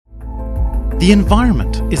The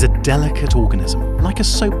environment is a delicate organism, like a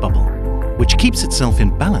soap bubble, which keeps itself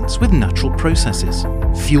in balance with natural processes,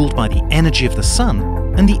 fueled by the energy of the sun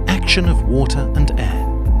and the action of water and air.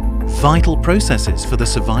 Vital processes for the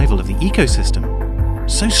survival of the ecosystem,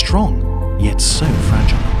 so strong, yet so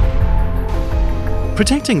fragile.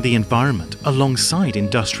 Protecting the environment alongside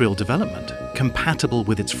industrial development, compatible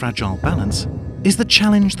with its fragile balance, is the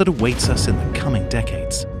challenge that awaits us in the coming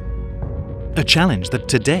decades. A challenge that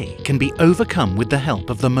today can be overcome with the help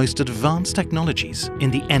of the most advanced technologies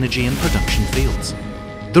in the energy and production fields,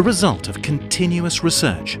 the result of continuous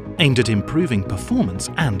research aimed at improving performance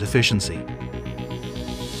and efficiency.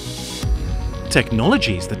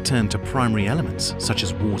 Technologies that turn to primary elements such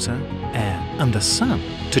as water, air, and the sun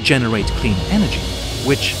to generate clean energy,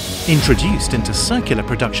 which, introduced into circular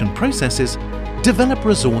production processes, develop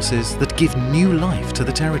resources that give new life to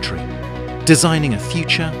the territory, designing a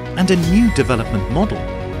future and a new development model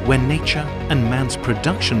where nature and man's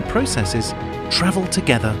production processes travel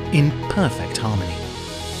together in perfect harmony.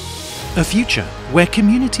 A future where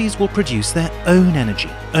communities will produce their own energy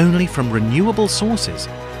only from renewable sources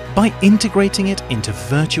by integrating it into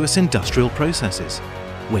virtuous industrial processes,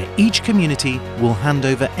 where each community will hand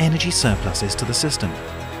over energy surpluses to the system,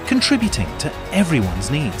 contributing to everyone's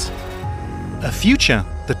needs. A future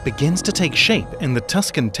that begins to take shape in the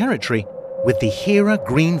Tuscan territory with the Hera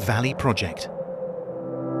Green Valley project.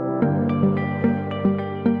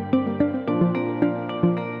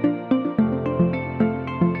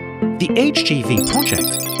 The HGV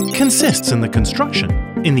project consists in the construction,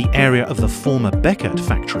 in the area of the former Beckert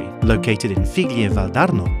factory located in Figline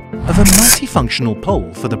Valdarno, of a multifunctional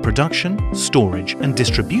pole for the production, storage and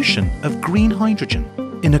distribution of green hydrogen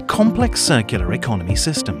in a complex circular economy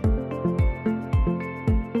system.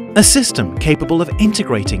 A system capable of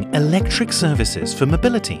integrating electric services for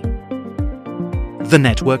mobility, the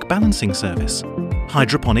network balancing service,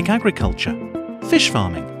 hydroponic agriculture, fish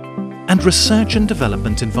farming, and research and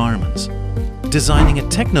development environments, designing a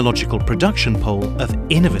technological production pole of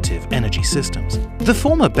innovative energy systems. The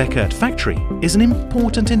former Beckert factory is an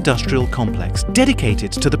important industrial complex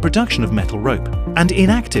dedicated to the production of metal rope and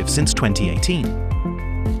inactive since 2018.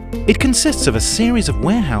 It consists of a series of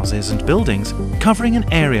warehouses and buildings covering an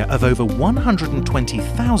area of over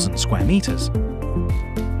 120,000 square meters,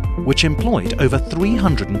 which employed over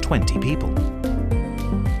 320 people.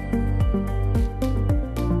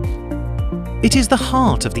 It is the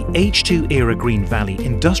heart of the H2 Era Green Valley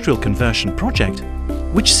industrial conversion project,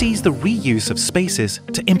 which sees the reuse of spaces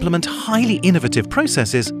to implement highly innovative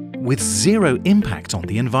processes with zero impact on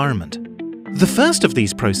the environment. The first of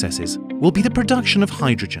these processes will be the production of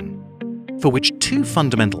hydrogen, for which two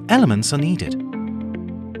fundamental elements are needed: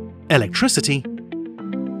 electricity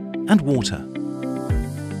and water.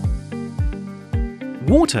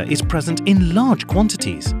 Water is present in large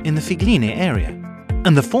quantities in the Figline area,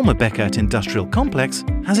 and the former Beckert industrial complex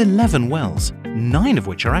has 11 wells, 9 of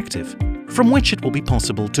which are active, from which it will be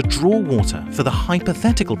possible to draw water for the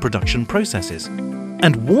hypothetical production processes.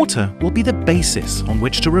 And water will be the basis on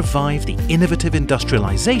which to revive the innovative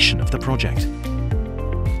industrialization of the project.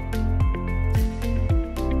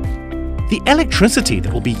 The electricity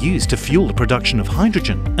that will be used to fuel the production of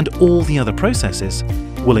hydrogen and all the other processes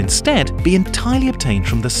will instead be entirely obtained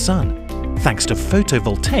from the sun, thanks to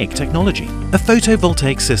photovoltaic technology, a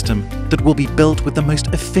photovoltaic system that will be built with the most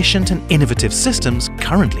efficient and innovative systems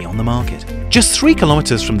currently on the market. Just 3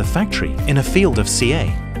 kilometers from the factory in a field of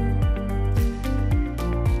CA.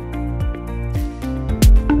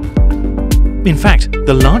 In fact,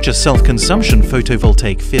 the largest self-consumption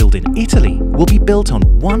photovoltaic field in Italy will be built on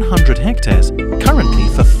 100 hectares, currently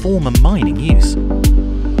for former mining use.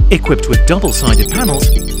 Equipped with double-sided panels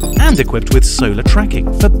and equipped with solar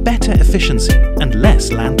tracking for better efficiency and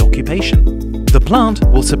less land occupation. The plant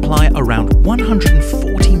will supply around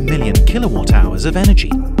 140 million kilowatt-hours of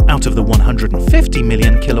energy out of the 150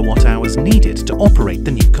 million kilowatt-hours needed to operate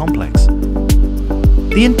the new complex.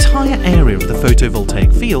 The entire area of the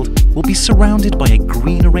photovoltaic field will be surrounded by a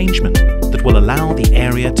green arrangement that will allow the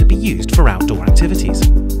area to be used for outdoor activities.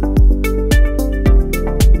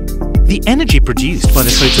 The energy produced by the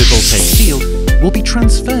photovoltaic field will be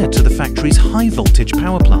transferred to the factory's high-voltage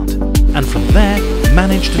power plant, and from there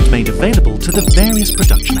managed and made available to the various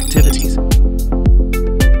production activities.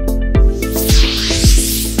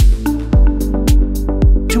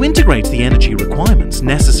 To integrate the energy requirements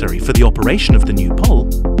necessary for the operation of the new pole,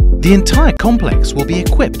 the entire complex will be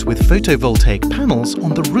equipped with photovoltaic panels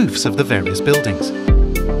on the roofs of the various buildings,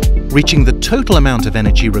 reaching the total amount of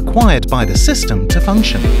energy required by the system to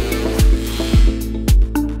function.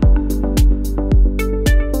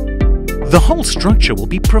 The whole structure will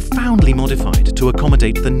be profoundly modified to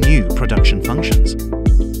accommodate the new production functions.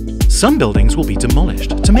 Some buildings will be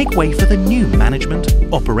demolished to make way for the new management,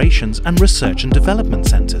 operations and research and development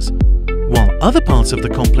centres, while other parts of the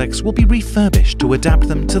complex will be refurbished to adapt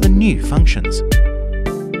them to the new functions.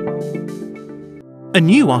 A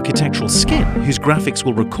new architectural skin, whose graphics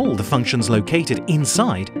will recall the functions located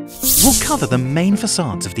inside, will cover the main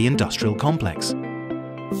facades of the industrial complex.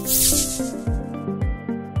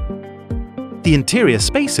 The interior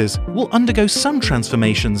spaces will undergo some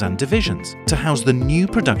transformations and divisions to house the new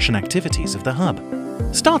production activities of the hub,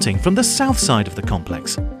 starting from the south side of the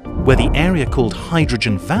complex, where the area called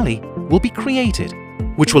Hydrogen Valley will be created,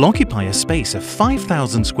 which will occupy a space of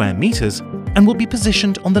 5,000 square meters and will be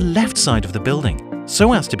positioned on the left side of the building,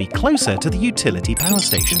 so as to be closer to the utility power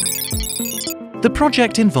station. The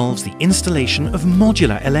project involves the installation of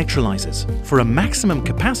modular electrolyzers for a maximum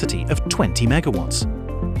capacity of 20 megawatts,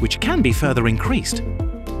 which can be further increased.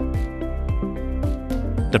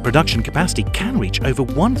 The production capacity can reach over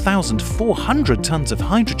 1,400 tons of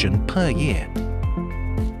hydrogen per year.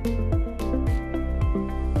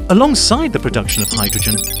 Alongside the production of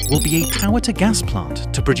hydrogen will be a power-to-gas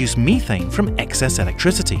plant to produce methane from excess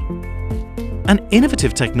electricity, an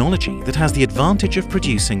innovative technology that has the advantage of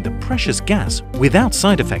producing the precious gas without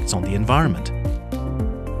side effects on the environment.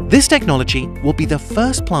 This technology will be the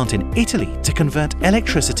first plant in Italy to convert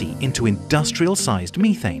electricity into industrial-sized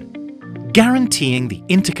methane, guaranteeing the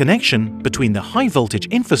interconnection between the high-voltage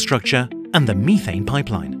infrastructure and the methane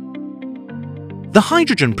pipeline. The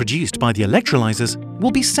hydrogen produced by the electrolyzers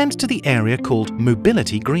will be sent to the area called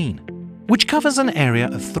Mobility Green, which covers an area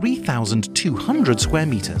of 3,200 square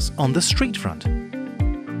meters on the street front.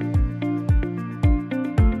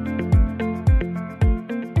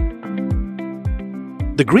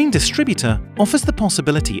 The green distributor offers the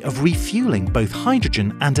possibility of refueling both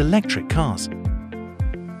hydrogen and electric cars.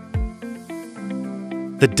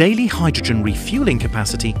 The daily hydrogen refueling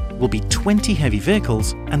capacity will be 20 heavy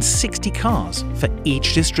vehicles and 60 cars for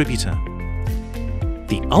each distributor.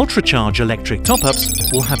 The ultracharge electric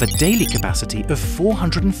top-ups will have a daily capacity of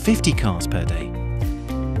 450 cars per day.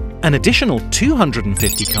 An additional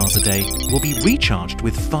 250 cars a day will be recharged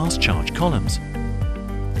with fast charge columns.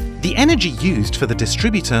 The energy used for the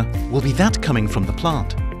distributor will be that coming from the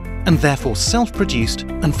plant, and therefore self-produced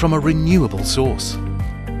and from a renewable source.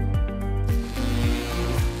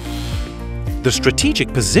 The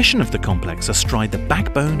strategic position of the complex astride the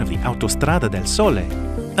backbone of the Autostrada del Sole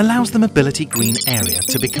allows the Mobility Green area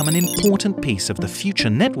to become an important piece of the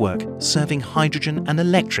future network serving hydrogen and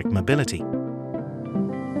electric mobility.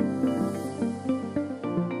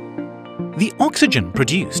 The oxygen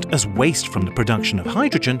produced as waste from the production of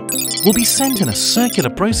hydrogen will be sent in a circular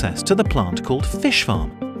process to the plant called Fish Farm,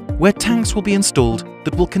 where tanks will be installed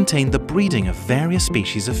that will contain the breeding of various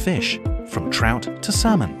species of fish, from trout to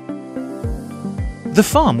salmon. The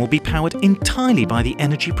farm will be powered entirely by the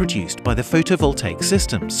energy produced by the photovoltaic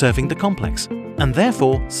system serving the complex, and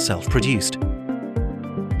therefore self-produced.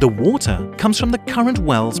 The water comes from the current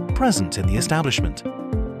wells present in the establishment.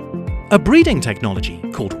 A breeding technology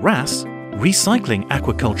called RAS, Recycling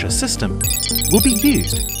Aquaculture System, will be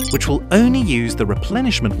used, which will only use the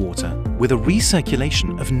replenishment water with a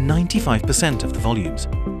recirculation of 95% of the volumes.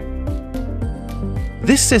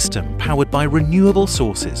 This system, powered by renewable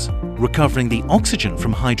sources, recovering the oxygen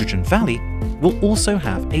from Hydrogen Valley, will also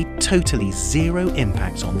have a totally zero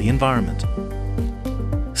impact on the environment.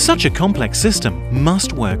 Such a complex system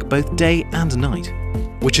must work both day and night,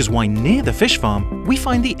 which is why near the fish farm we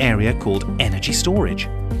find the area called energy storage,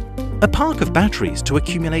 a park of batteries to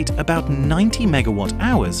accumulate about 90 megawatt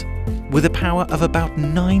hours with a power of about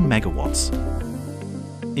 9 megawatts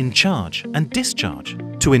in charge and discharge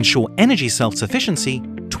to ensure energy self-sufficiency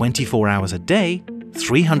 24 hours a day,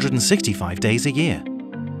 365 days a year.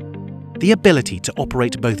 The ability to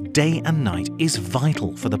operate both day and night is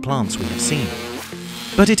vital for the plants we have seen,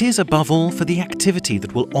 but it is above all for the activity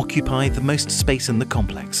that will occupy the most space in the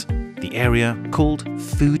complex, the area called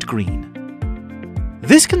Food Green.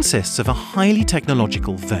 This consists of a highly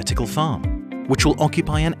technological vertical farm, which will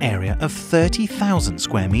occupy an area of 30,000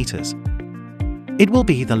 square meters. It will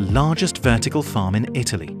be the largest vertical farm in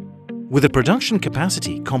Italy, with a production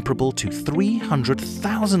capacity comparable to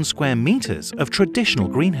 300,000 square meters of traditional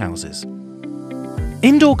greenhouses.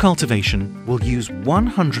 Indoor cultivation will use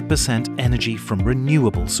 100% energy from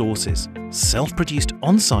renewable sources, self-produced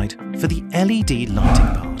on-site for the LED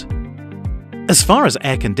lighting part. As far as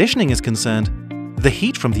air conditioning is concerned, the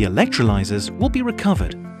heat from the electrolyzers will be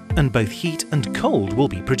recovered, and both heat and cold will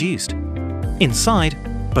be produced. Inside,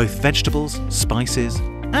 both vegetables, spices,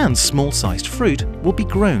 and small-sized fruit will be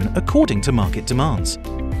grown according to market demands,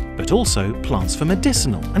 but also plants for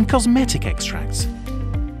medicinal and cosmetic extracts.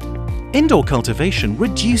 Indoor cultivation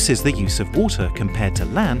reduces the use of water compared to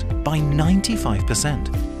land by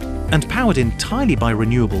 95%. And powered entirely by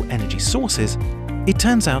renewable energy sources, it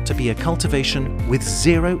turns out to be a cultivation with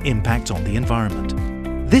zero impact on the environment.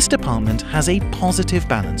 This department has a positive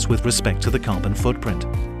balance with respect to the carbon footprint,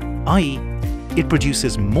 i.e., it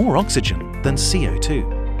produces more oxygen than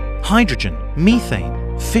CO2. Hydrogen,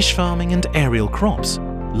 methane, fish farming and aerial crops.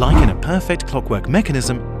 Like in a perfect clockwork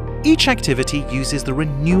mechanism, each activity uses the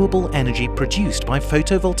renewable energy produced by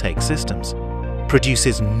photovoltaic systems,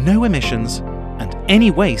 produces no emissions, and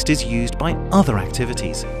any waste is used by other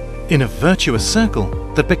activities, in a virtuous circle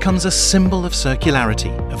that becomes a symbol of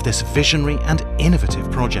circularity of this visionary and innovative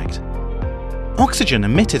project. Oxygen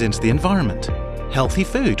emitted into the environment, healthy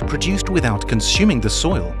food produced without consuming the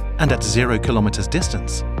soil and at 0 kilometers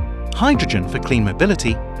distance, hydrogen for clean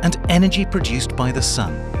mobility, and energy produced by the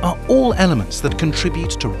sun are all elements that contribute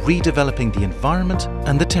to redeveloping the environment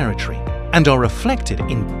and the territory, and are reflected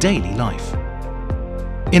in daily life.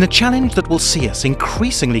 In a challenge that will see us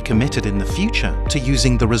increasingly committed in the future to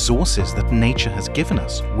using the resources that nature has given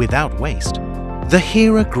us without waste, the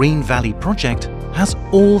Hera Green Valley project has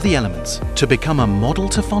all the elements to become a model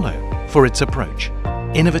to follow for its approach: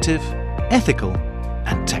 innovative, ethical,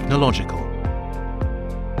 and technological.